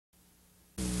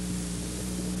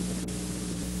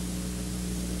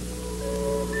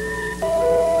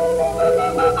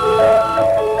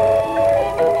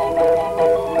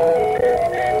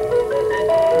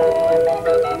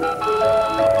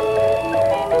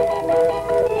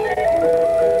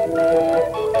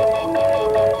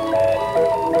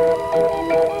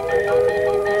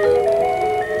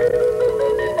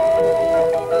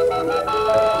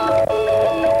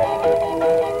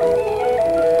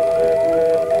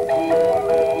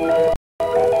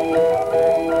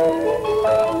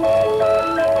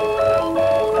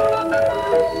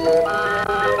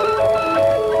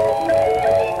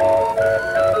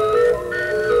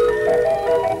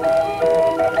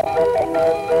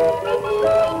As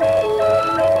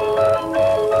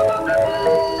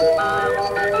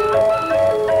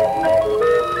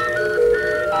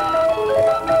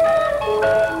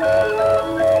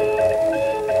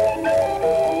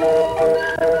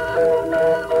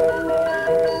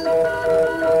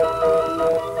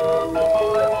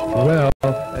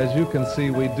you can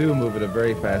see, we do move at a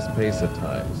very fast pace at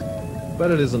times, but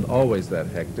it isn't always that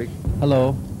hectic.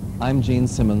 Hello, I'm Gene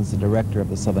Simmonds, the director of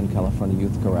the Southern California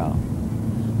Youth Chorale.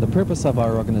 The purpose of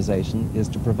our organization is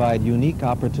to provide unique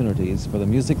opportunities for the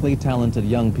musically talented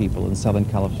young people in Southern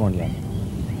California.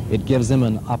 It gives them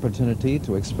an opportunity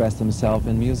to express themselves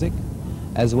in music,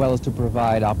 as well as to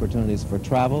provide opportunities for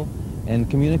travel and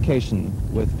communication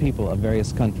with people of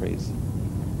various countries.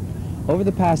 Over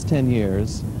the past 10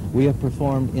 years, we have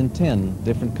performed in 10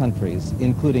 different countries,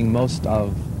 including most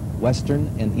of Western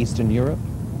and Eastern Europe,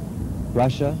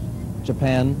 Russia,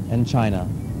 Japan, and China.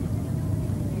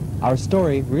 Our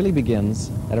story really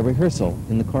begins at a rehearsal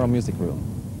in the choral music room.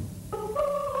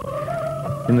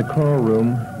 In the choral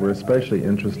room, we're especially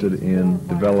interested in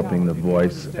developing the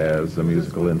voice as a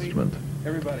musical instrument.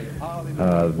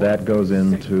 That goes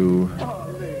into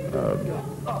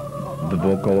the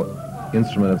vocal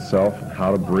instrument itself,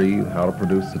 how to breathe, how to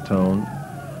produce the tone,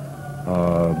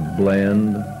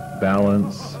 blend,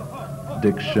 balance,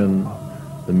 diction,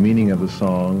 the meaning of the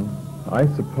song. I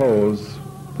suppose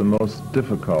the most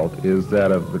difficult is that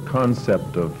of the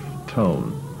concept of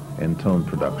tone and tone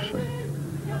production,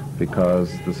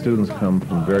 because the students come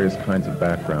from various kinds of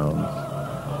backgrounds,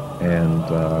 and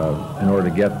in order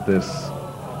to get this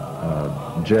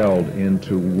gelled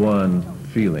into one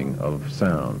feeling of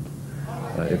sound,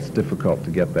 it's difficult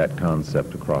to get that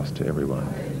concept across to everyone.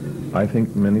 I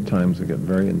think many times they get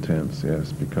very intense,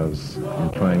 yes, because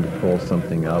I'm trying to pull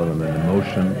something out of them, an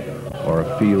emotion or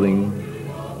a feeling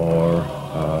or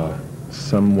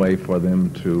some way for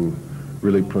them to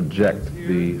really project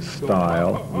the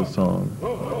style of the song,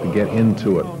 to get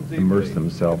into it, immerse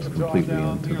themselves completely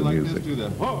into the music.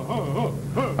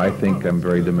 I think I'm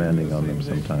very demanding on them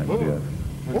sometimes, yes.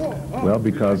 Well,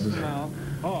 because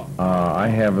I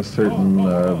have a certain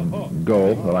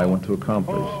goal that I want to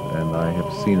accomplish, and I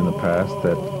have seen in the past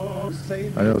that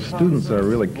I know students are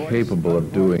really capable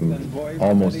of doing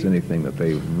almost anything that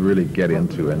they really get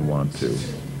into and want to.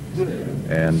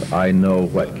 And I know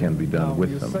what can be done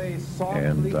with them,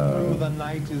 and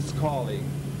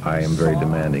I am very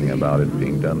demanding about it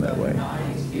being done that way.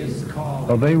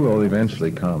 Well, they will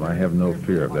eventually come. I have no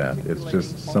fear of that. It's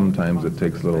just sometimes it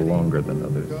takes a little longer than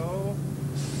others.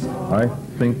 I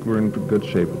think we're in good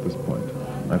shape at this point.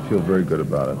 I feel very good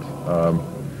about it.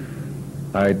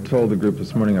 I told the group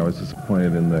this morning I was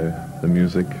disappointed in the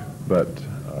music, but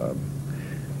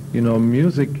you know,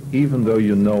 music, even though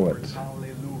you know it,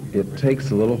 it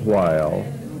takes a little while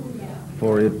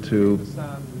for it to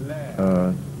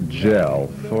gel,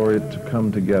 for it to come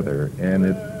together, and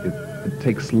it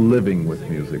takes living with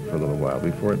music for a little while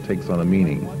before it takes on a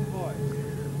meaning.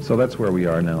 So that's where we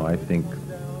are now. I think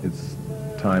it's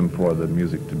time for the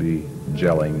music to be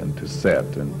gelling and to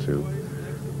set and to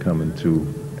come into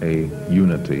a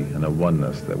unity and a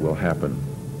oneness that will happen.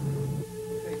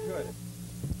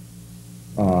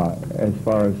 As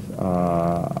far as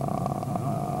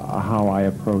how I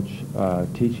approach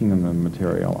teaching them the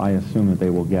material, I assume that they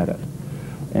will get it.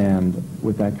 And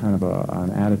with that kind of an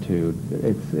attitude,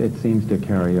 it seems to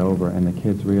carry over, and the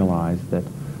kids realize that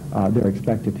they're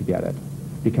expected to get it,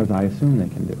 because I assume they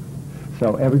can do it.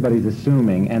 So everybody's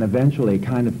assuming, and eventually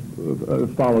kind of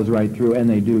follows right through, and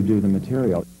they do the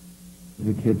material.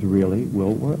 The kids really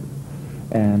will work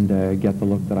and get the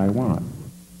look that I want.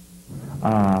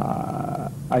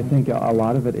 I think a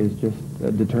lot of it is just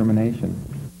determination.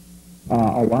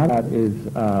 A lot of that is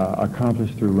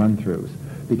accomplished through run-throughs,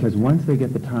 because once they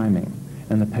get the timing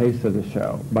and the pace of the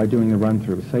show by doing the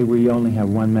run-through, say we only have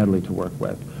one medley to work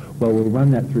with, well, we'll run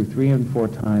that through 3 and 4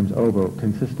 times over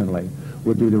consistently.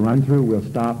 We'll do the run-through, we'll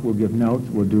stop, we'll give notes,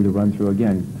 we'll do the run-through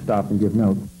again, stop and give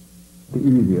notes. The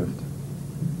easiest.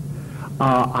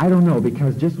 I don't know,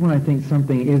 because just when I think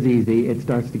something is easy, it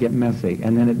starts to get messy,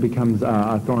 and then it becomes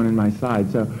a thorn in my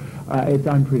side, so it's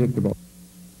unpredictable.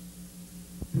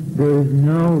 There is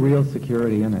no real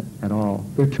security in it at all.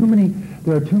 There are too many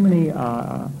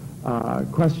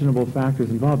questionable factors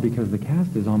involved, because the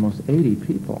cast is almost 80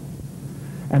 people.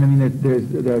 And I mean,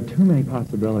 there are too many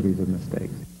possibilities of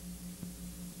mistakes.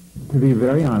 To be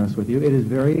very honest with you, it is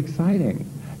very exciting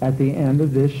at the end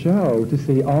of this show to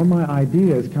see all my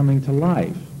ideas coming to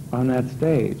life on that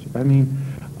stage. I mean,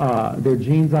 they're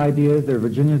Gene's ideas, they're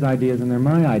Virginia's ideas, and they're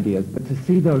my ideas. But to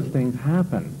see those things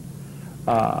happen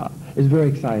is very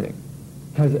exciting,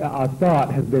 because a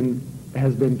thought has been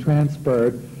has been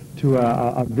transferred to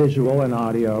a visual and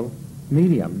audio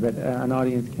medium that an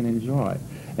audience can enjoy.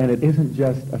 And it isn't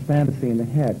just a fantasy in the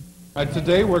head.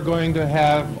 Today we're going to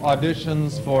have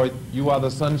auditions for You Are the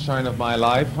Sunshine of My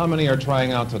Life. How many are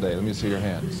trying out today? Let me see your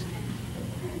hands.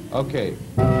 Okay.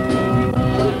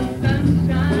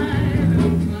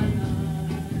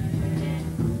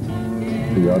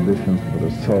 The auditions for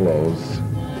the solos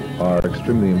are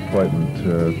extremely important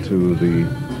to the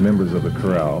members of the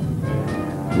chorale.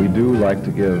 We do like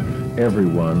to give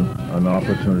everyone an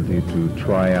opportunity to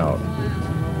try out.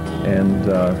 And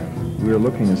we're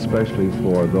looking especially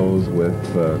for those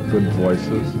with good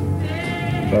voices.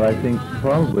 But I think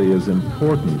probably as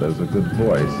important as a good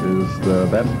voice is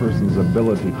that person's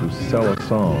ability to sell a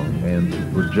song and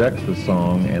to project the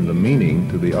song and the meaning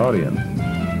to the audience.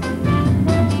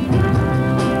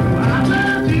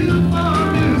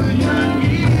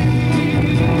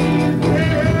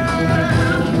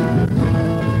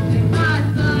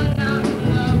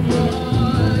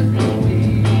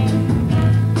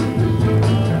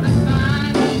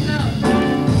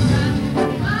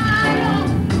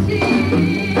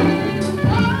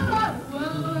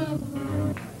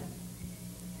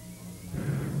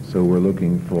 So we're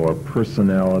looking for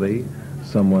personality,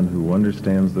 someone who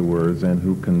understands the words and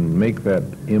who can make that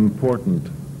important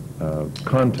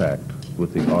contact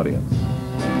with the audience.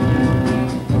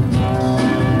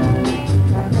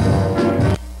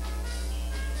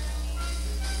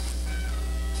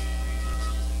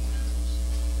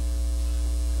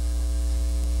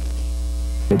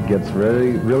 It gets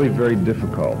really very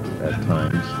difficult at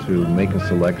times to make a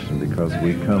selection because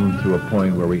we come to a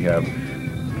point where we have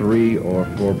 3 or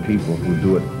 4 people who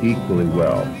do it equally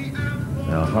well.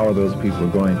 Now, how are those people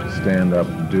going to stand up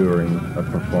during a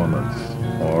performance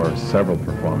or several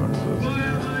performances?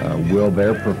 Will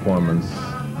their performance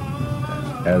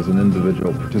as an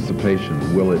individual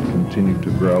participation, will it continue to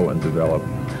grow and develop,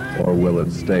 or will it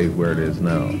stay where it is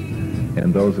now?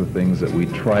 And those are things that we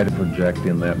try to project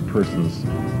in that person's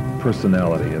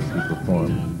personality as he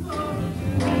performs.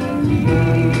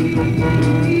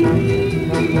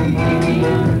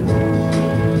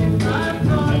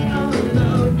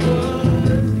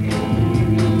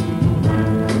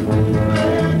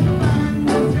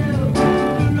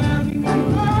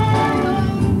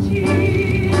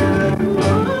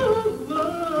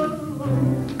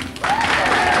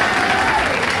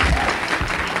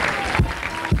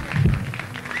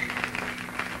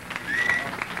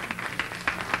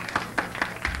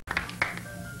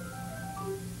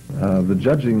 The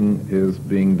judging is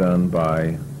being done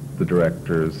by the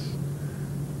directors,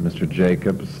 Mr.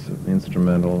 Jacobs,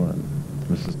 instrumental, and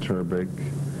Mrs. Terbeek,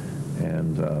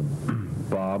 and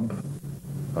Bob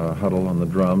Huddle on the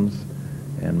drums,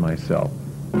 and myself.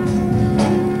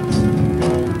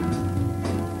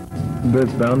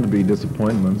 There's bound to be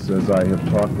disappointments, as I have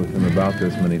talked with them about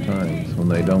this many times, when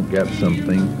they don't get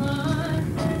something.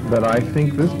 But I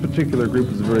think this particular group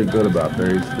is very good about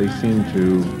it. They seem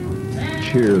to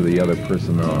cheer the other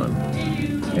person on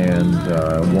and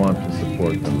want to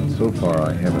support them. And so far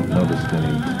I haven't noticed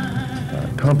any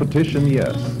competition,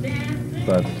 yes,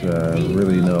 but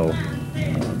really no,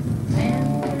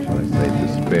 shall I say,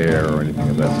 despair or anything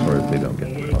of that sort if they don't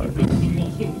get the part.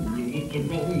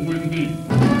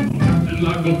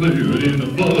 Like a bird in a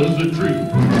buzzard tree,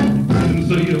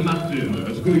 so you're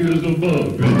mountain, squeeze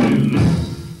above and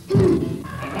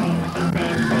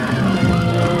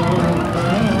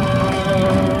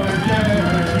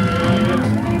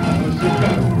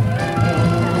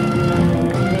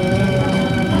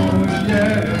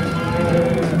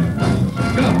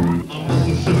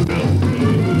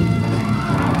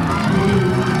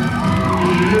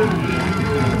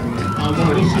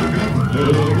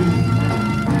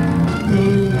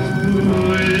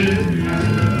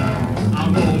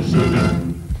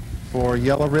for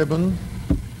Yellow Ribbon,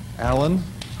 Alan.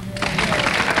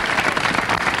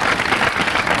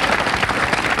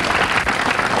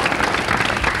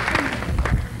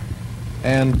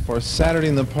 And for Saturday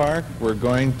in the Park, we're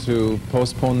going to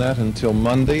postpone that until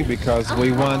Monday because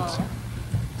we want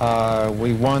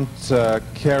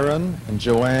Karen and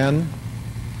Joanne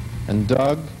and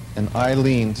Doug and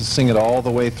Eileen to sing it all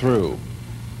the way through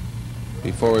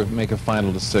before we make a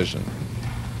final decision.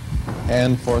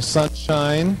 And for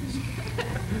Sunshine,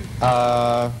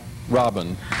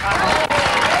 Robin.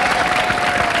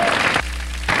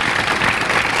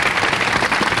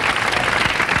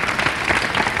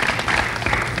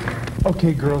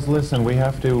 Okay, girls, listen, we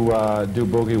have to do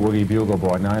Boogie Woogie Bugle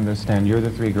Boy. Now, I understand you're the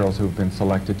 3 girls who've been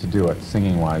selected to do it,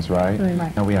 singing-wise, right?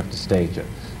 Right. Now we have to stage it.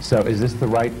 So is this the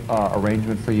right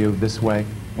arrangement for you, this way,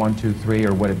 1, 2, 3,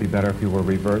 or would it be better if you were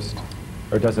reversed?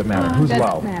 Or does it matter? Who's doesn't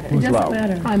low? matter. Who's It doesn't low?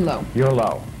 matter. I'm low. You're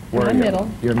low. Where I'm are you? middle.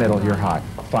 You're middle, you're high.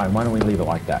 Fine, why don't we leave it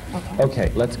like that?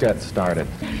 Okay, let's get started.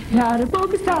 He had a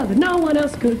boogie style that no one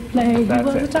else could play. That's he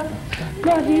was it. a top,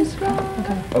 but he's strong.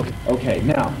 Okay,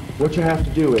 now, what you have to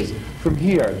do is, from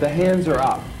here, the hands are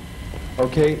up.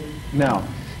 Okay, now,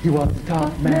 he was the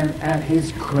top man at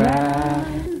his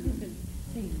craft.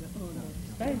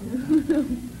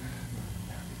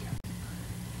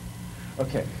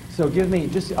 Okay, so give me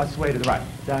just a sway to the right.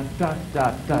 Da, da,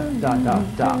 da, da, da, da,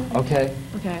 da. Okay?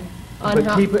 Okay.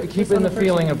 But keep it in the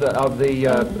feeling of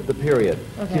the period.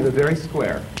 Okay. Keep it very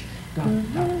square. Da,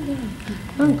 da.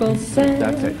 Uncle Sam.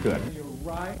 That's it, good.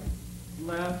 Right,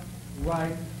 left,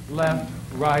 right, left,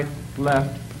 right,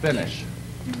 left, finish.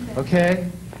 Okay?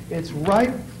 It's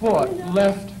right foot,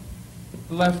 left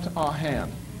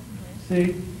hand.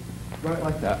 See? Right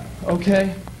like that.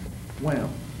 Okay? Wham.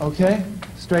 Okay?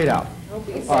 Straight out.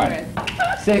 Okay, all right.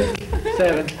 6,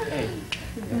 7, 8.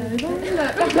 I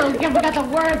forgot the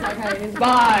words. Okay.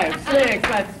 5, 6,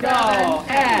 let's go.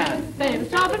 And Famous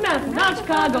trumpet man from out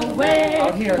Chicago way.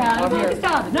 Out here, Had a out here. boogie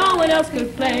style that no one else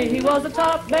could play. He was the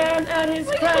top man at his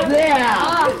craft.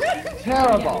 yeah.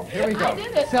 Terrible. Here we go. I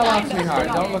did it. Sell out, I know. sweetheart.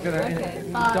 Don't look at her. Okay.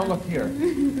 Don't look here.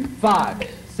 5,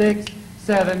 6,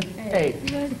 7, 8.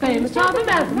 Famous trumpet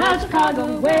man from out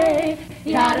Chicago way.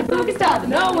 He had a boogie style that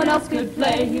no one else could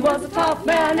play. He was the top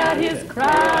man at his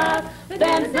craft. But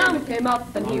then his number came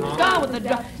up and he was gone with the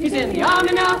drop. He's in the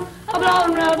army now, a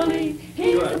blowing reveille.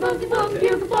 He's a boogie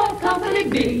bugle for Company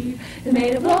B. It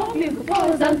made a blow bugle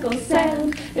for his Uncle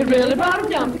Sam. It really brought him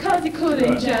down because he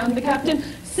couldn't jam. The captain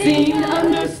seemed to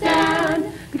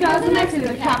understand, because the next thing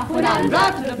the cap went out and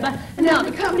dropped to the back. And now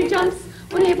the company jumps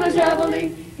when he plays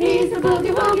reveille. He's the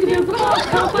boogie bugle for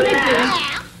Company B.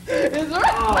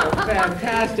 Oh,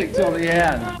 fantastic till the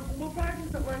end. We'll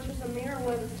practice at lunch with Amir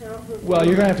with us to help. Well,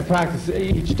 you're going to have to practice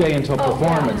each day until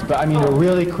performance, but I mean to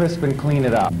really crisp and clean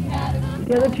it up.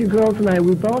 The other two girls and I,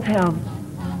 we both have,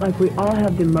 like we all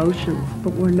have the emotions,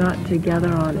 but we're not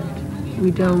together on it.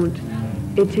 We don't,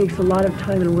 it takes a lot of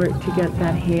time and work to get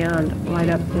that hand right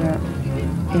up there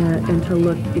and to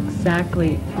look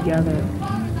exactly together.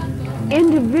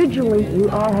 Individually, we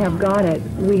all have got it.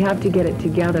 We have to get it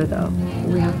together, though.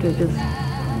 We have to just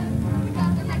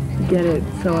get it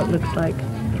so it looks like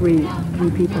three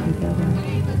people together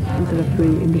instead of 3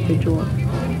 individuals.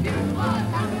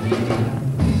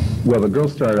 Well, the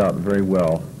girls started out very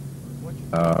well.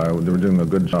 They were doing a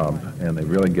good job, and they're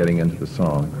really getting into the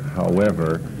song.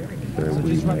 However,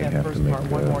 we may have to make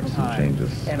some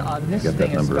changes to get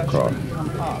that number across.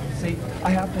 See, I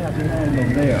have to have your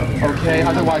hand there, okay?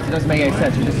 Otherwise, it doesn't make any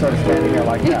sense. You're just sort of standing there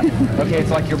like that. Okay,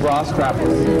 it's like your bra strap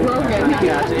was...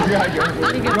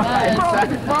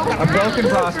 A broken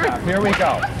bra strap. Here we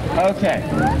go. Okay.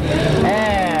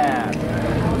 And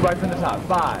right from the top.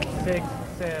 5, 6,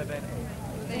 7,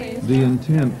 8. The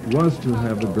intent was to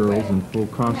have the girls in full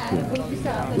costume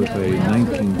with a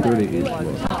 1930s look,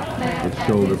 with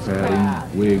shoulder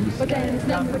padding, wigs. The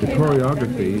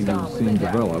choreography you've seen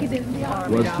developed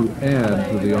was to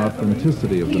add to the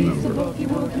authenticity of the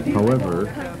number. However,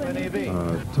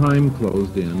 time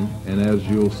closed in, and as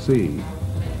you'll see,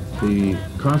 the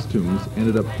costumes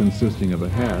ended up consisting of a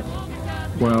hat,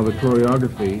 while the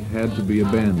choreography had to be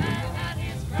abandoned.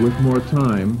 With more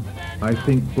time, I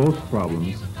think both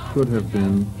problems could have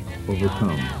been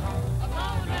overcome.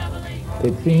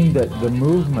 It seemed that the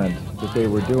movement that they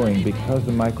were doing, because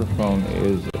the microphone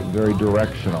is very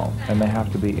directional and they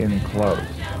have to be in close,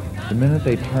 the minute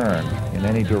they turn in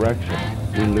any direction,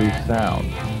 we lose sound.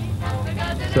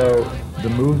 So the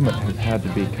movement has had to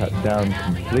be cut down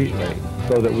completely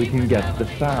so that we can get the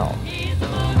sound.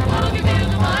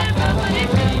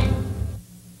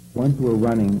 Once we're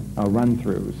running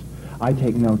run-throughs, I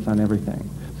take notes on everything.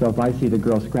 So if I see the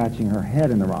girl scratching her head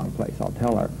in the wrong place, I'll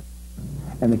tell her.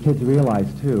 And the kids realize,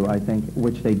 too, I think,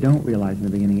 which they don't realize in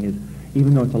the beginning, is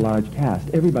even though it's a large cast,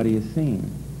 everybody is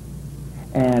seen.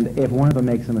 And if one of them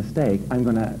makes a mistake, I'm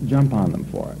going to jump on them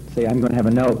for it. Say, I'm going to have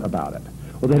a note about it.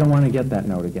 Well, they don't want to get that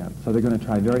note again, so they're going to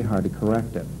try very hard to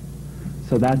correct it.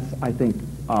 So that's, I think,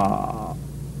 a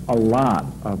lot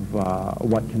of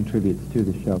what contributes to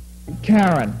the show.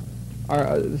 Karen,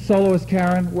 our soloist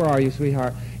Karen, where are you,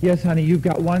 sweetheart? Yes, honey, you've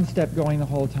got one step going the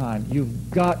whole time.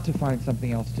 You've got to find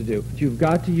something else to do. You've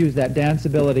got to use that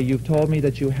danceability you've told me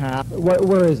that you have.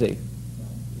 Where is he?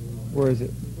 Where is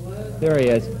it? There he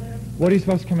is. What are you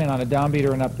supposed to come in on, a downbeat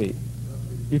or an upbeat?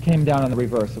 You came down on the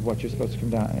reverse of what you're supposed to come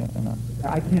down on.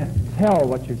 I can't tell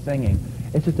what you're singing.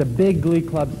 It's just a big Glee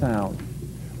Club sound,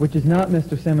 which is not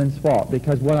Mr. Simmonds' fault,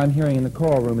 because what I'm hearing in the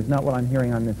choral room is not what I'm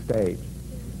hearing on this stage.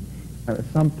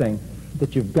 Something.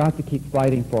 that you've got to keep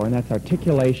fighting for, and that's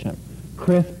articulation.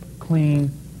 Crisp,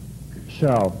 clean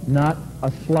show, not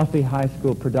a sloughy high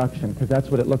school production, because that's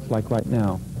what it looks like right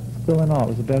now. Still in all, it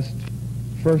was the best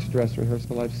first dress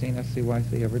rehearsal I've seen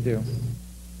SCYC ever do.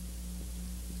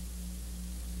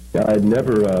 Yeah, I'd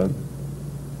never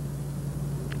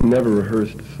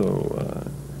rehearsed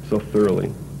so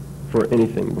thoroughly for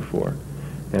anything before,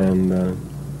 and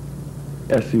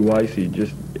SCYC,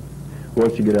 just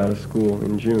once you get out of school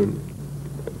in June,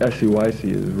 SCYC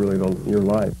is really your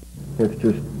life. It's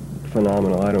just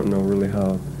phenomenal. I don't know really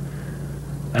how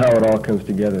it all comes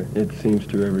together. It seems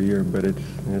to every year, but it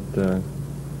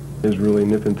is really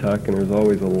nip and tuck, and there's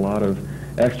always a lot of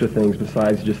extra things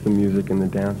besides just the music and the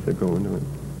dance that go into it.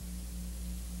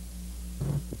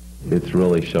 It's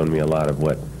really shown me a lot of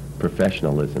what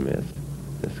professionalism is,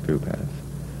 this group has,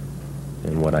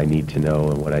 and what I need to know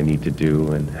and what I need to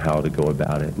do and how to go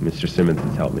about it. Mr. Simmonds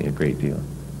has helped me a great deal.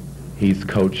 He's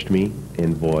coached me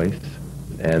in voice,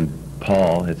 and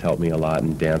Paul has helped me a lot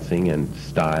in dancing and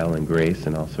style and grace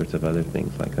and all sorts of other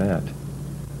things like that.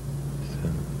 So,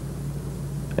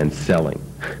 and selling.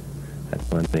 That's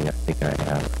one thing I think I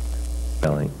have,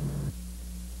 selling.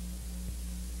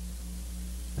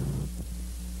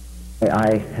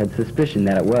 I had suspicion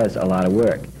that it was a lot of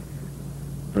work,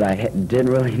 but I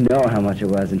didn't really know how much it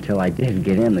was until I did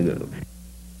get in the group.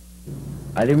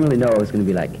 I didn't really know it was going to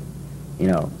be like, you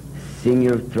know, sing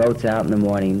your throats out in the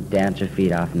morning, dance your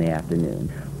feet off in the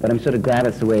afternoon. But I'm sort of glad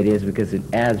it's the way it is because it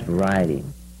adds variety.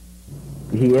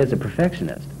 He is a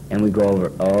perfectionist, and we go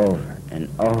over and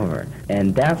over,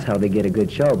 and that's how they get a good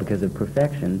show, because of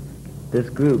perfection. This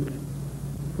group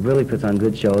really puts on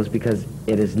good shows because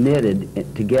it is knitted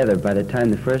together by the time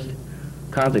the first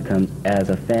concert comes as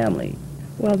a family.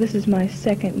 Well, this is my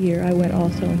second year. I went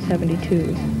also in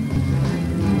 '72.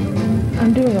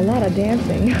 I'm doing a lot of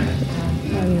dancing.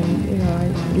 I mean, you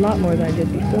know, a lot more than I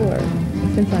did before.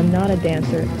 Since I'm not a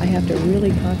dancer, I have to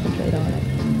really concentrate on it.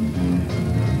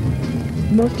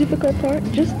 Most difficult part,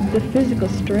 just the physical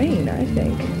strain, I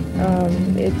think.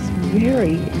 It's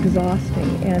very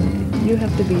exhausting, and you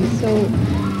have to be so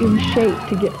in shape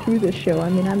to get through this show. I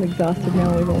mean, I'm exhausted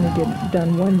now. We've only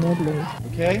done one medley.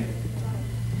 Okay?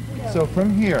 So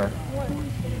from here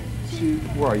to,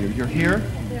 where are you? You're here?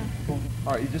 Yeah.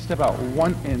 All right, you just step out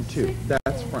 1 and 2.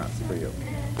 That's front for you.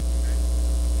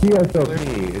 TSOP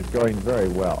is going very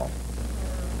well.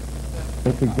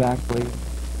 It's exactly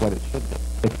what it should be.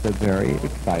 It's a very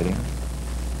exciting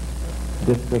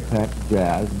discotheque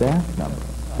jazz dance number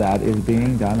that is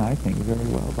being done, I think, very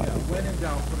well by the kids.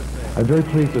 I'm very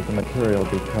pleased with the material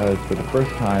because for the first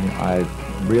time I've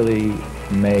really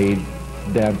made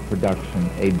dance production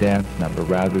a dance number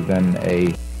rather than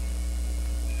a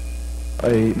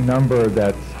number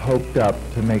that's hoped up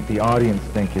to make the audience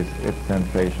think it's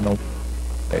sensational.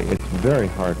 It's very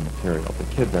hard material. The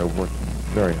kids are working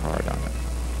very hard on it.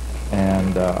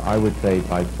 And I would say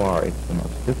by far it's the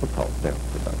most difficult dance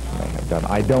production they have done.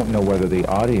 I don't know whether the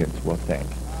audience will think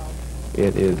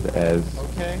it is as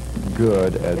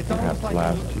good as perhaps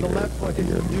last year or the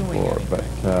year before, but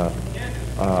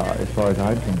as far as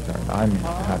I'm concerned, I'm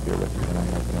happier with it than I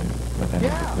have been with any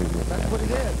of the previous that's what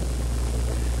it is.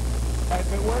 If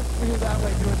it works for you that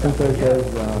way, do it that Since way. there says,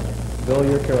 Bill,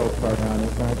 your carol's part on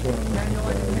this, aren't you?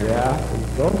 Yeah.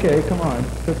 Okay, come on.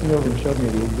 Took me over and showed me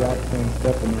the exact same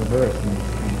step in reverse.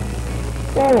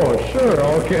 Oh, sure,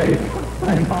 okay.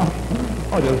 I know.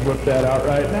 I'll just whip that out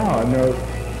right now. I know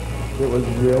it was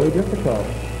really difficult.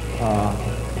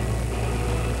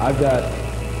 I've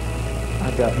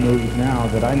got moves now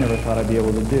that I never thought I'd be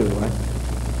able to do.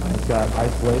 I've got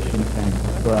isolation things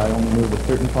where I only move a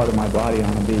certain part of my body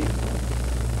on a beat.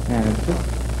 And it's just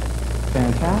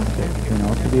fantastic, you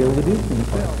know, to be able to do things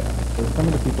like that. So some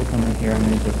of the people come in here and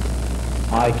they just,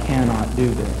 I cannot do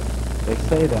this. They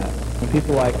say that. And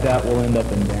people like that will end up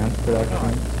in dance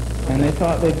production. And they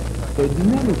thought they'd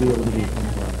never be able to do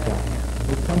things like that.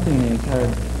 It's something the entire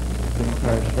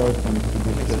show comes to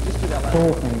do, just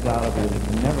pull things out of you that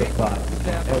you never thought you'd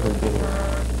ever do.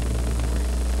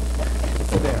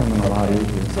 It's becoming a lot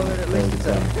easier. So that at least it's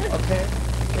okay.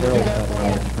 Carol's had a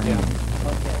lot of training.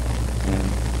 And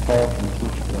Paul can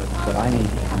teach this, but I need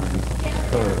to learn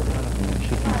her. And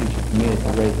she can teach it to me at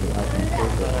the rate that I can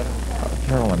teach it.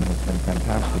 Carolyn has been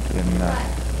fantastic in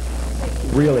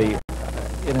really,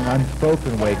 in an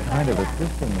unspoken way, kind of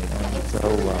assisting me. And so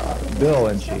Bill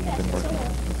and she have been working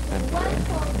in a long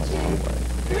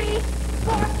way.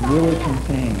 It's really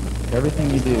contained. Everything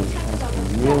you do has to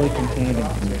be really contained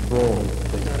and controlled.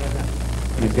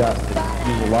 You've got to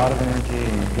use a lot of energy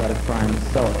and you've got to try and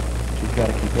sell it. You've got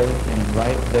to keep everything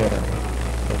right there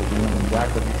so that you know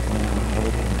exactly what's going on.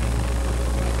 Everything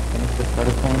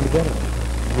started playing together.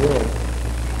 Really.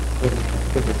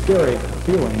 It's a scary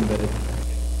feeling, but it's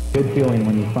a good feeling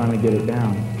when you finally get it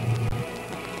down.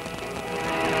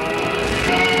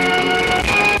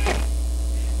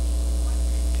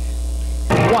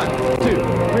 One, two,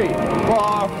 three,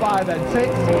 4, 5, and 6,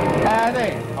 and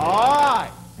 8. All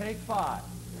right, take 5.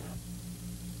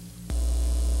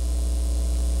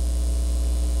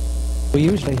 We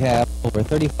usually have over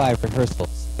 35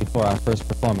 rehearsals before our first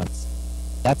performance.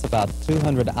 That's about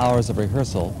 200 hours of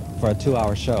rehearsal for a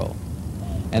 2-hour show.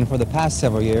 And for the past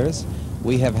several years,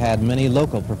 we have had many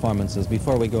local performances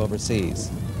before we go overseas.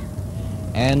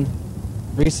 And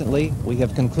recently, we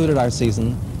have concluded our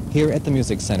season here at the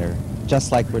Music Center,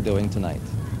 just like we're doing tonight.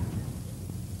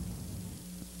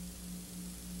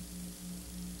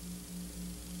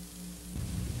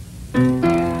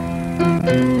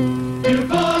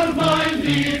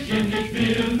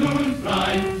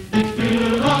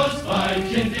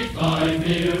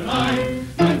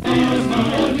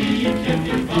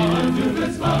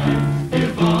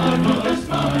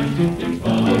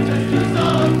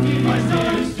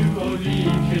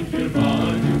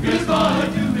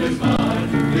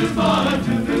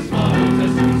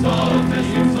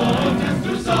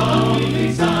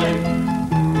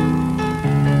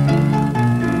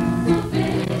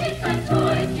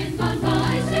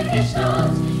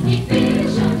 Ich will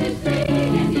schon den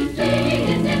Fliegen, die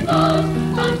fliegenden Wald,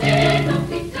 und der noch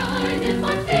die Tage.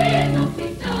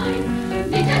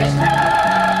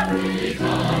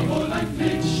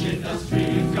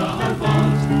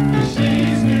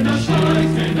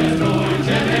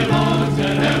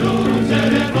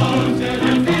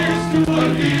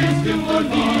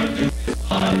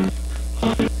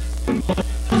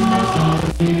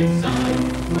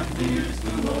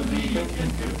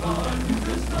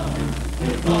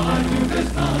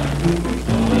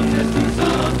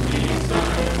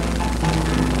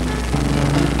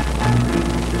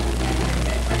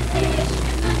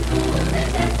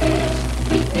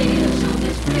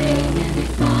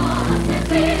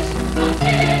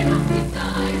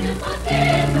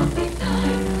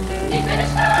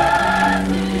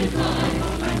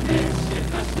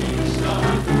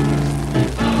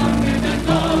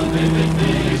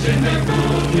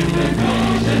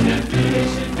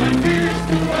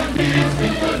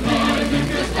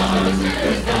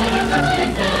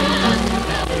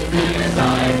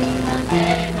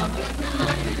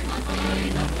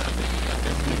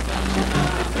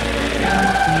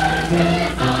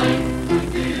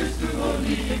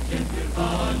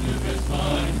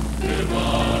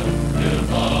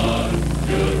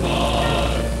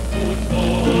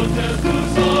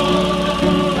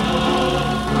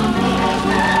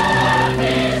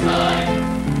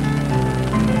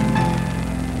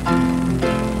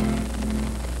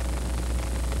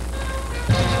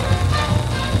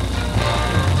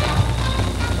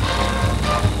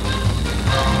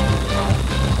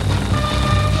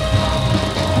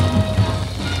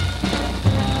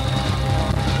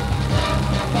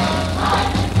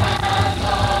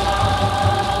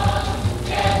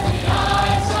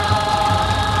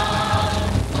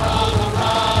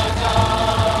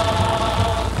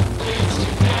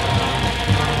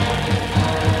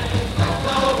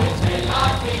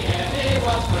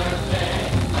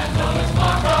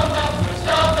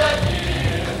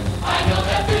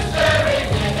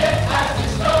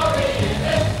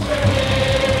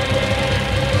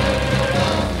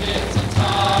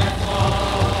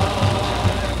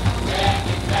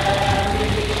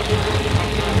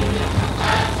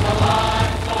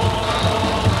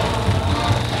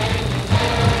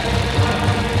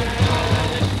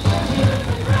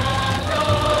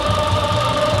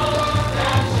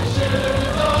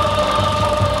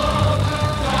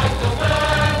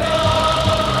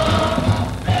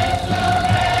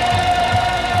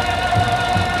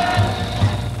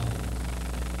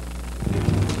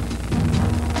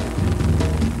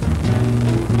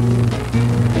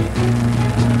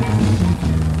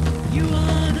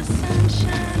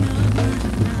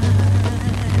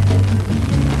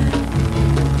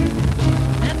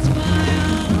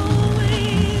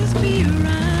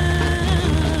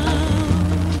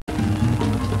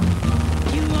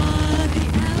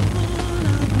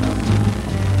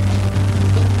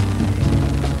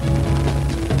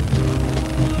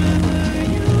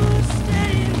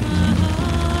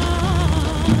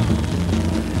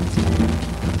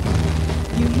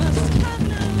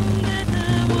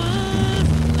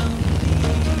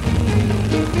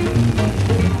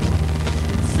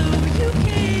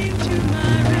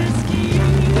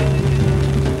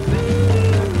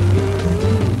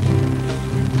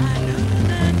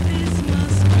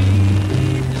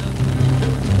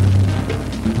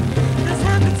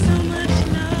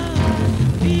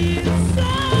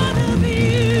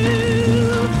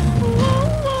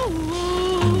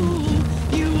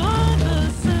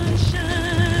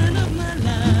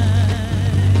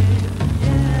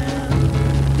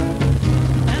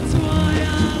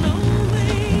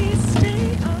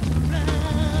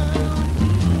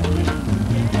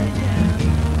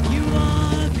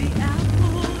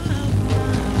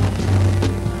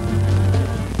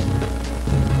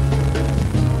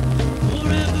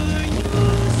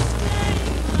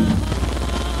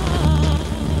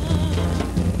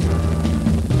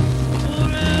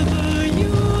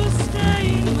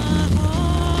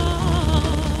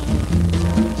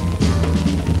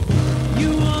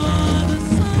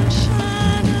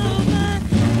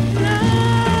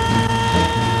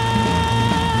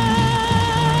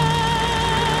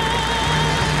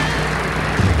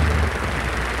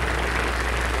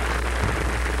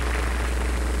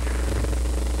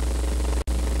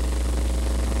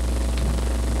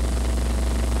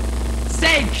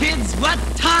 Hey kids, what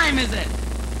time is it?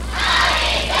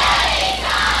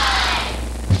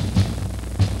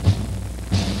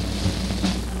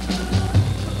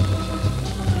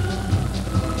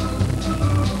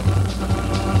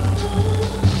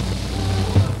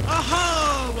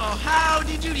 Oh, well,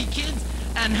 howdy doody, kids,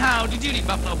 and howdy doody,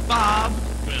 Buffalo Bob.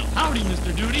 Well, howdy,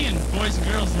 Mr. Doody, and boys and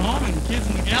girls at home, and kids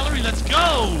in the gallery, let's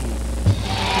go!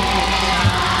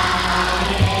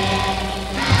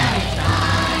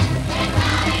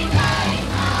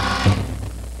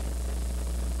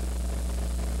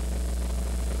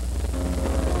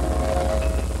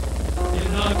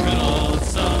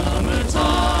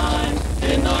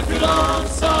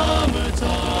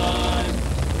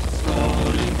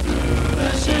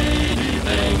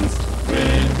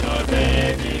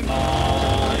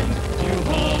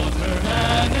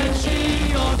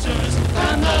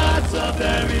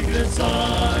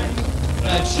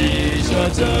 She's your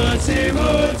dirty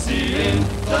woodsy in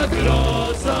the good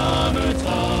old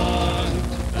summertime.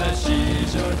 That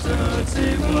she's your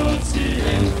dirty woodsy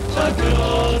in the good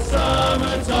old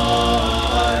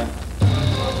summertime.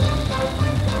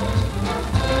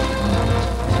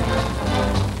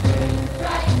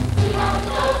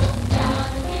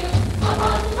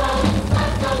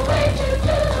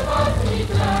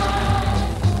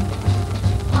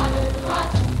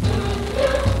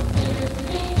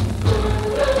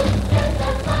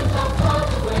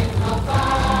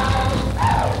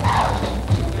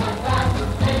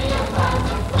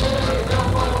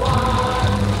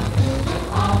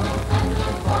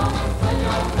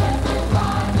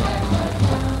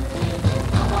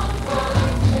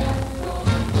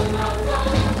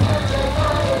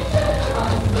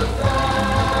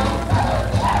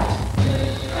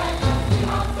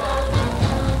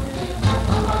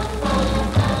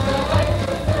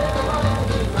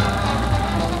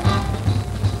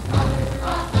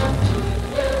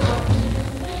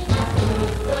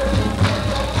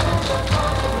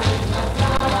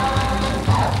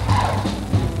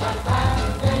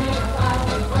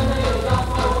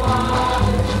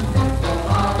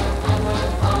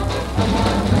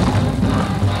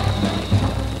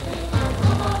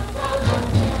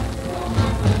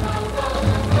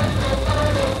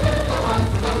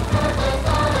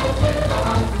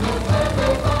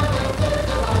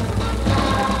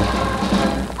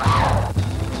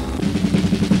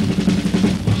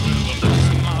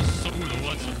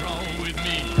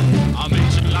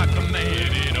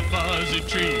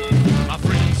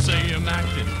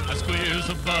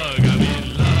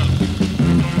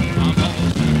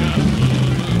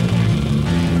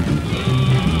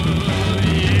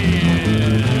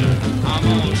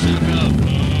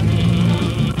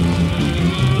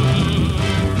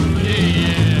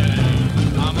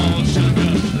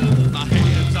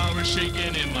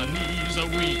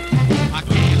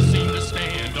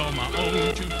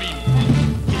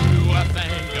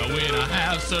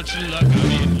 Such luck,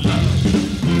 I'm in love.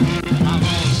 I'm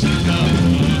all shook up.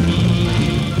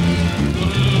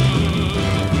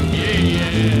 Yeah,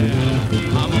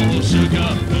 yeah. I'm all shook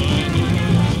up.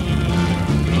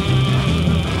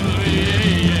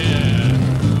 Yeah,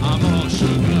 yeah. I'm all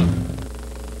shook up.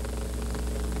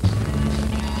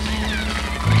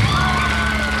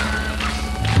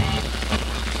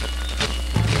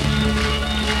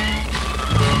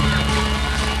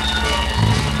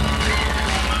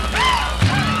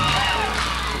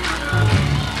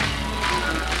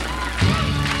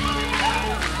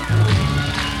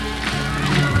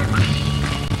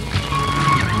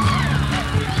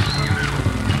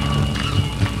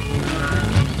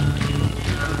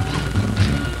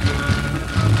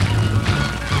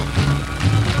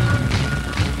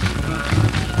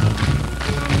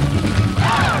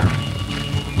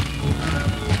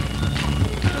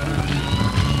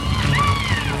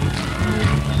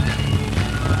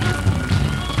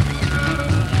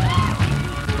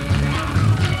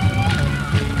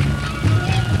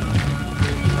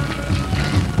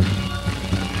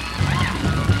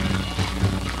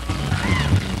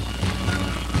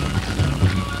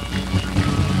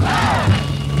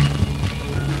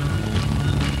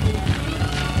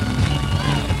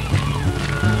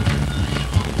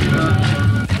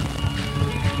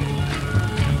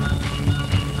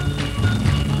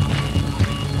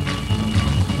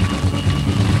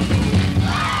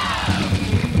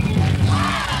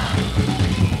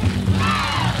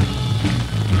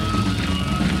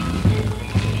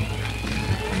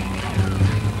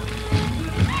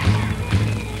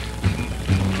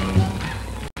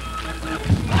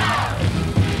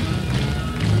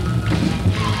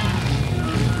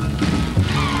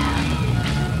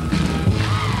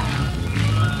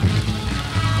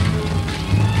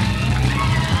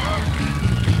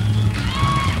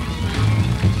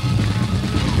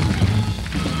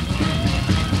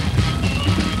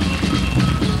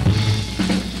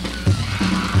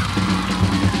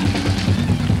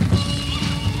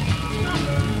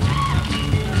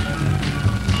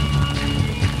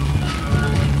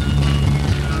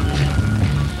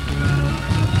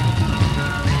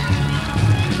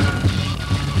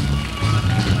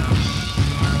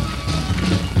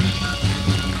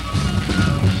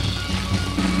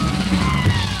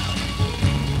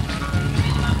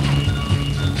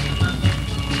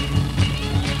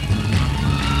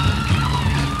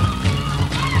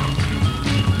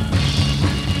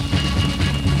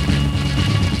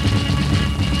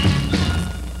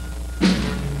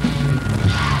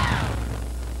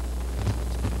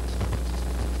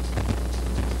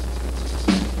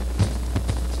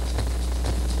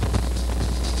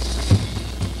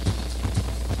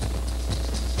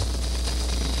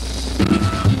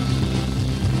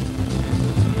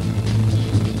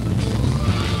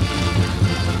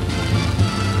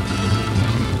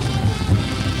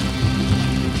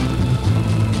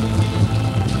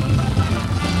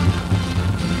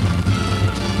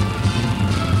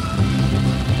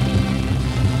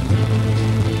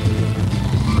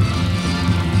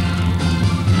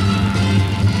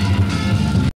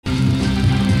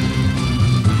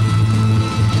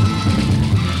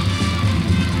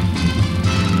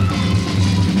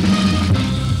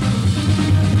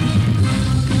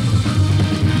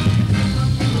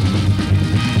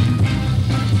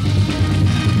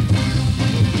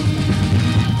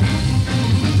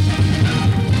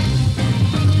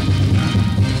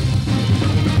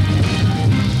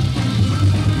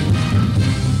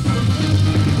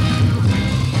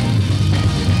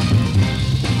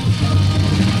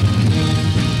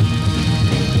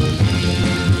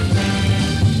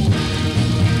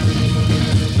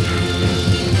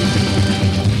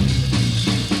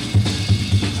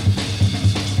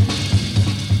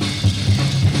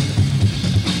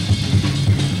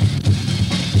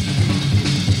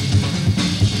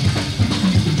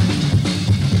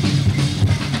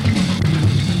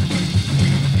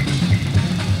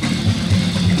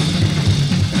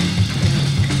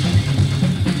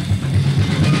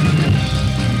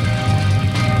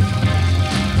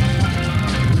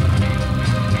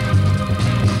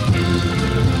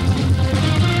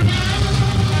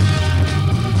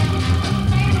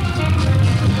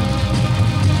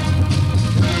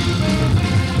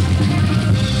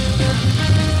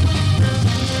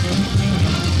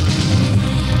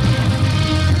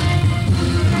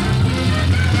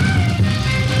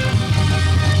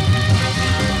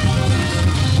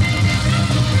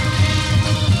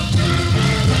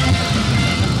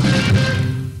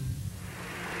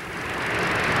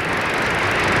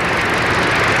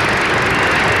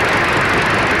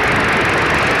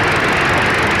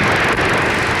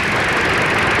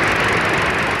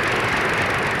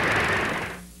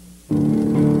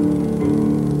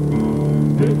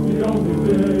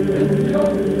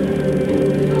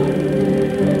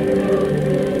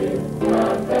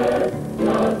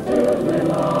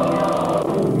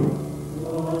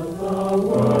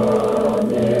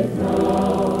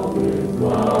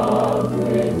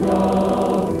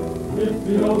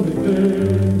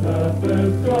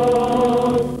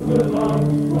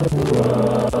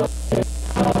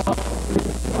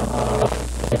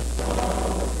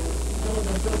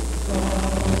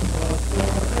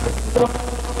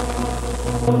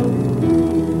 It's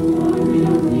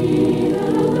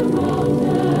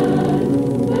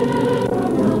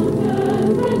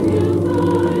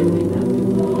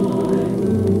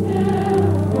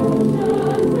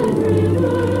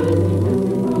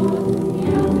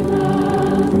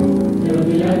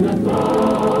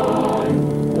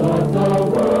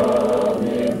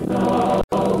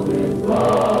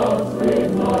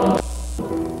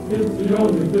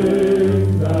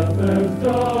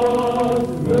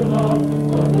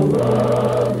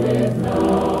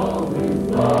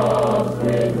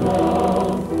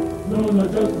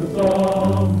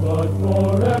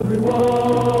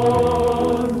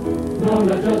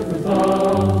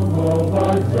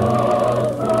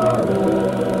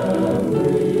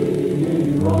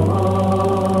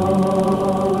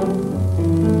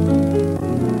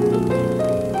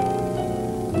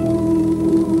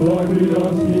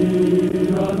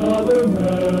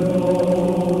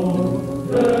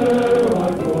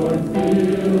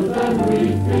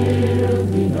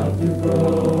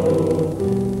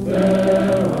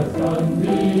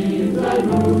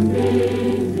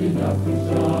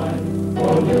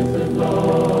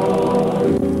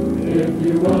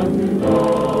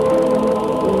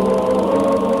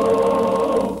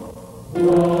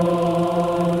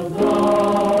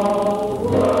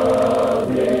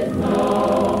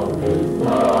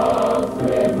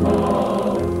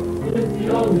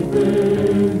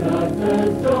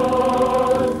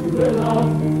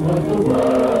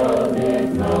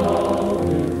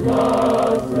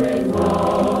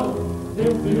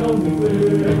the only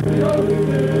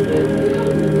thing.